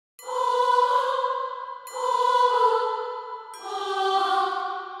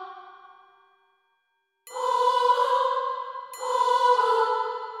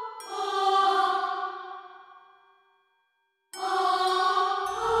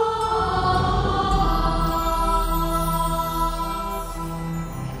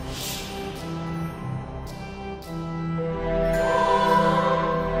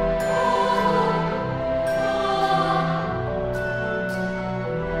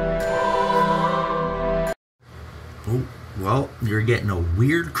Well, you're getting a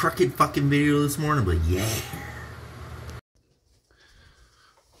weird, crooked fucking video this morning, but yeah.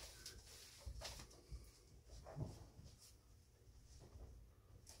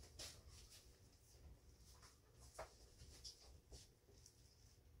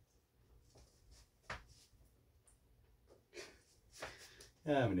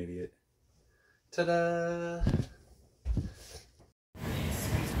 I'm an idiot. Ta-da!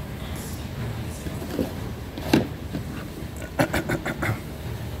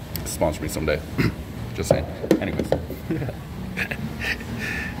 Sponsor me someday. Just saying. Anyways.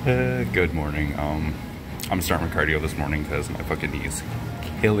 Good morning. I'm starting with cardio this morning because my fucking knee is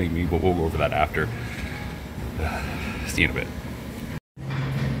killing me, but we'll go over that after. See you in a bit.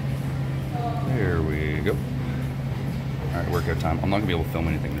 There we go. Alright, workout time. I'm not gonna be able to film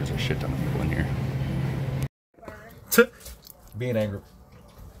anything. There's a shit ton of people in here. Being angry.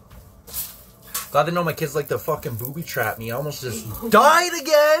 Glad to know my kids like to fucking booby trap me. I almost just died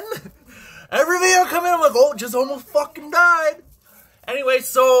again. Every video I come in, I'm like, oh, just almost fucking died. Anyway,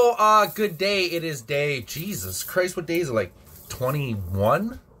 so, good day. It is day, Jesus Christ, what day is it? Like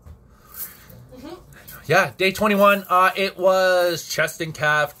 21? Yeah, day 21. It was chest and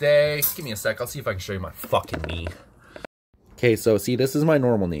calf day. Give me a sec. I'll see if I can show you my fucking knee. Okay, so see, this is my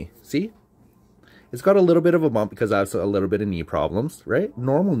normal knee. See? It's got a little bit of a bump because I have a little bit of knee problems, right?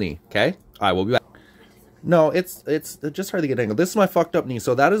 Normal knee, okay? All right, we'll be back. No, it's just hard to get angled. This is my fucked up knee.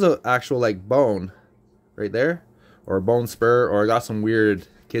 So that is an actual, like, bone right there. Or a bone spur. Or I got some weird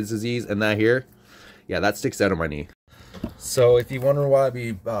kid's disease. And that here, yeah, that sticks out of my knee. So if you wonder why I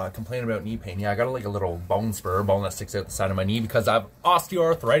be complaining about knee pain, yeah, I got like a little bone spur, bone that sticks out the side of my knee because I have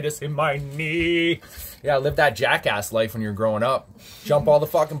osteoarthritis in my knee. Yeah, live that jackass life when you're growing up. Jump all the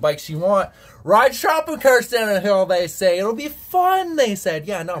fucking bikes you want. Ride shopping carts down a hill, they say. It'll be fun, they said.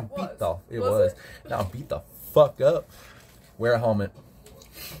 Yeah, no, beat the... It was. No, beat the fuck up. Wear a helmet.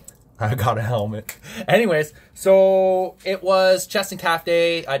 I got a helmet. Anyways, so it was chest and calf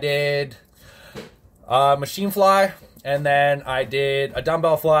day. I did machine fly. And then I did a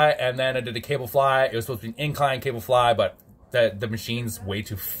dumbbell fly, and then I did a cable fly. It was supposed to be an incline cable fly, but the machine's way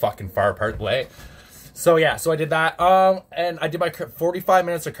too fucking far apart to lay. So yeah, so I did that. And I did my 45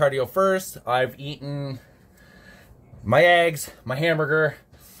 minutes of cardio first. I've eaten my eggs, my hamburger,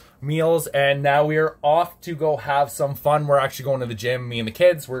 meals, and now we're off to go have some fun. We're actually going to the gym, me and the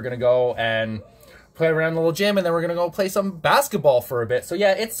kids. We're gonna go and play around the little gym, and then we're gonna go play some basketball for a bit. So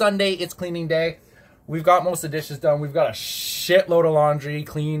yeah, it's Sunday, it's cleaning day. We've got most of the dishes done. We've got a shitload of laundry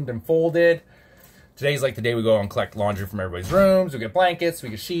cleaned and folded. Today's like the day we go and collect laundry from everybody's rooms. We get blankets, we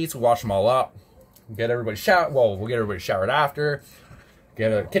get sheets, we wash them all up. We get everybody showered. Well, we'll get everybody showered after.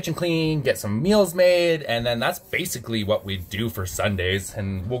 Get a kitchen clean, get some meals made, and then that's basically what we do for Sundays.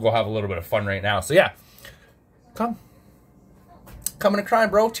 And we'll go have a little bit of fun right now. So yeah, come. Coming and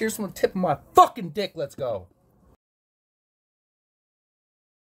crying, bro. Tears from the tip of my fucking dick. Let's go.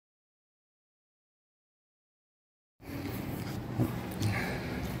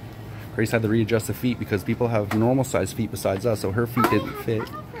 Grace had to readjust the feet because people have normal size feet besides us, so her feet didn't fit.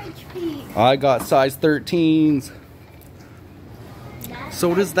 I got size 13s.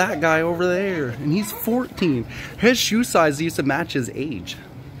 So does that guy over there, and he's 14. His shoe size used to match his age.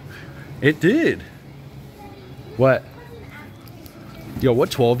 It did. What? Yo, what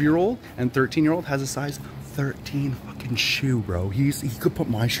 12-year-old and 13-year-old has a size 13 fucking shoe, bro? He could put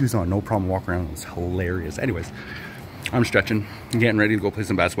my shoes on, no problem, walk around. It was hilarious. Anyways. I'm stretching. I'm getting ready to go play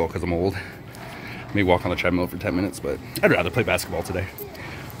some basketball because I'm old. Maybe walk on the treadmill for 10 minutes, but I'd rather play basketball today.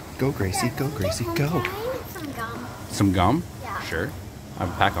 Go, Gracie. Go, Gracie. Go. Some gum. Some gum? Yeah. Sure. I have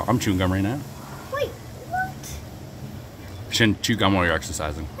a pack. I'm chewing gum right now. Wait, what? You shouldn't chew gum while you're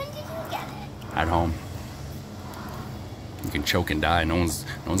exercising. When did you get it? At home. You can choke and die. No one's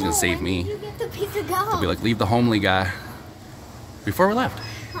gonna save me. When did you get the piece of gum? They'll be like, leave the homely guy. Before we left.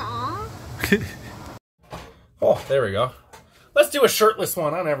 Aww. Oh, there we go. Let's do a shirtless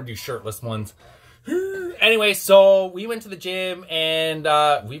one. I don't ever do shirtless ones. Anyway, so we went to the gym and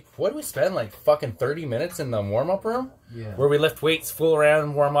what did we spend? Like fucking 30 minutes in the warm-up room? Yeah. Where we lift weights, fool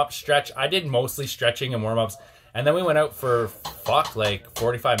around, warm up, stretch. I did mostly stretching and warm-ups. And then we went out for like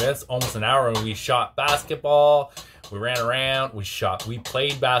 45 minutes, almost an hour, and we shot basketball. We ran around, we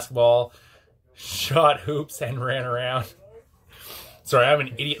played basketball, shot hoops, and ran around. Sorry, I'm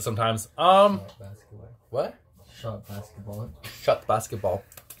an idiot sometimes. What? Shot basketball. Shot basketball.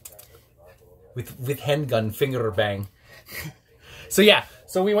 With handgun finger bang. So yeah,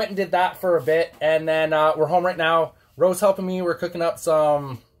 so we went and did that for a bit, and then we're home right now. Rose helping me. We're cooking up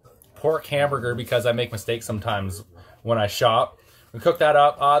some pork hamburger because I make mistakes sometimes when I shop. We cooked that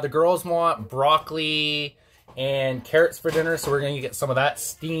up. The girls want broccoli and carrots for dinner, so we're going to get some of that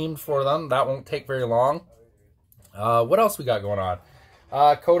steamed for them. That won't take very long. What else we got going on?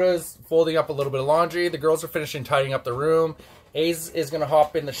 Coda's folding up a little bit of laundry. The girls are finishing tidying up the room. Ace is going to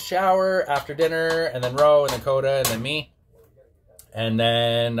hop in the shower after dinner, and then Ro, and then Coda, and then me. And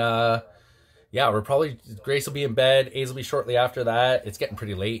then, yeah, Grace will be in bed. Ace will be shortly after that. It's getting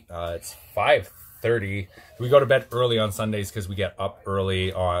pretty late. It's 5:30. We go to bed early on Sundays because we get up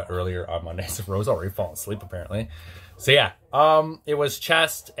earlier on Mondays. Ro's already fallen asleep, apparently. So, yeah, it was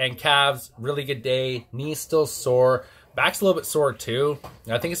chest and calves. Really good day. Knee's still sore. Back's a little bit sore, too.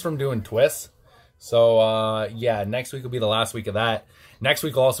 I think it's from doing twists. So, yeah, next week will be the last week of that. Next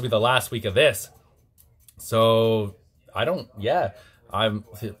week will also be the last week of this. So, I'm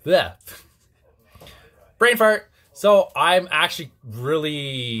brain fart. So, I'm actually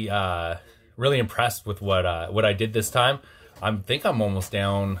really, really impressed with what I did this time. I think I'm almost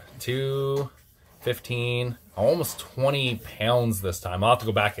down to 15, almost 20 pounds this time. I'll have to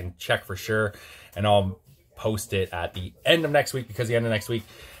go back and check for sure, and I'll post it at the end of next week, because the end of next week,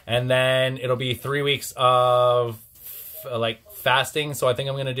 and then it'll be 3 weeks of like fasting. So I think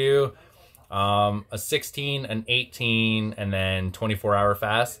I'm gonna do a 16, an 18, and then 24-hour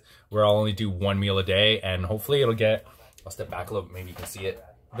fast where I'll only do one meal a day, and hopefully it'll get, I'll step back a little bit, maybe you can see it.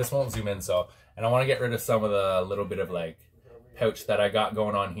 This won't zoom in, so, and I want to get rid of some of the little bit of like pouch that I got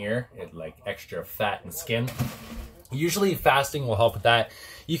going on here, it like extra fat and skin. Usually fasting will help with that.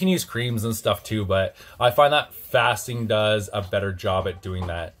 You can use creams and stuff too, but I find that fasting does a better job at doing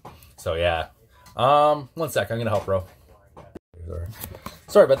that. So yeah. 1 sec, I'm gonna help Ro.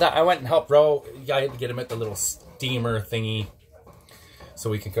 Sorry about that. I went and helped Ro. I had to get him at the little steamer thingy so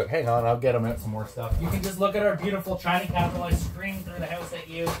we can cook. Hang on, I'll get him out some more stuff. You can just look at our beautiful China capital. I screamed through the house at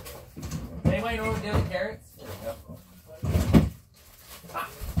you. Does anybody know what doing carrots?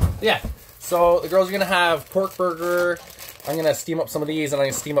 Yeah. So the girls are gonna have pork burger. I'm gonna steam up some of these, and I'm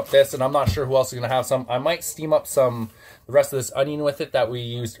gonna steam up this, and I'm not sure who else is gonna have some. I might steam up the rest of this onion with it that we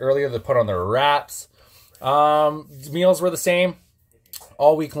used earlier to put on the wraps. Meals were the same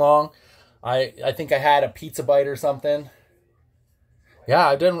all week long. I think I had a pizza bite or something. Yeah,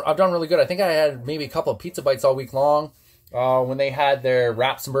 I've done really good. I think I had maybe a couple of pizza bites all week long. When they had their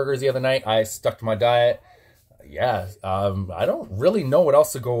wraps and burgers the other night, I stuck to my diet. Yeah, I don't really know what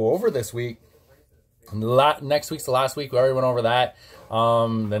else to go over this week. Next week's the last week. We already went over that.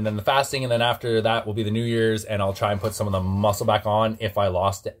 And then the fasting, and then after that will be the New Year's, and I'll try and put some of the muscle back on if I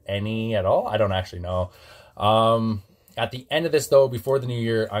lost any at all. I don't actually know. At the end of this, though, before the New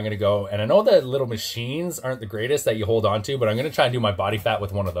Year, I'm going to go, and I know the little machines aren't the greatest that you hold on to, but I'm going to try and do my body fat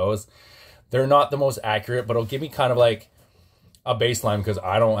with one of those. They're not the most accurate, but it'll give me kind of like a baseline, because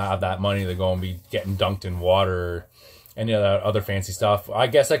I don't have that money to go and be getting dunked in water or any of that other fancy stuff. I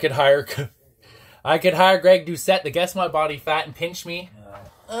guess I could hire Greg Doucette to guess my body fat and pinch me.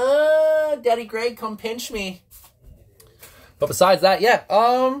 Daddy Greg, come pinch me. But besides that, yeah,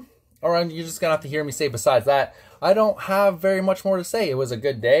 or you're just gonna have to hear me say besides that, I don't have very much more to say. It was a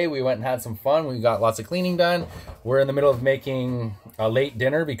good day. We went and had some fun. We got lots of cleaning done. We're in the middle of making a late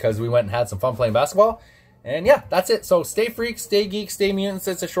dinner because we went and had some fun playing basketball. And yeah, that's it. So stay freaks, stay geeks, stay mutants.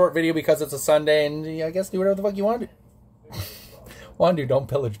 It's a short video because it's a Sunday, and I guess do whatever the fuck you want to do. Don't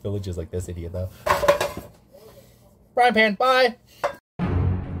pillage villages like this idiot, though. Frying pan, bye!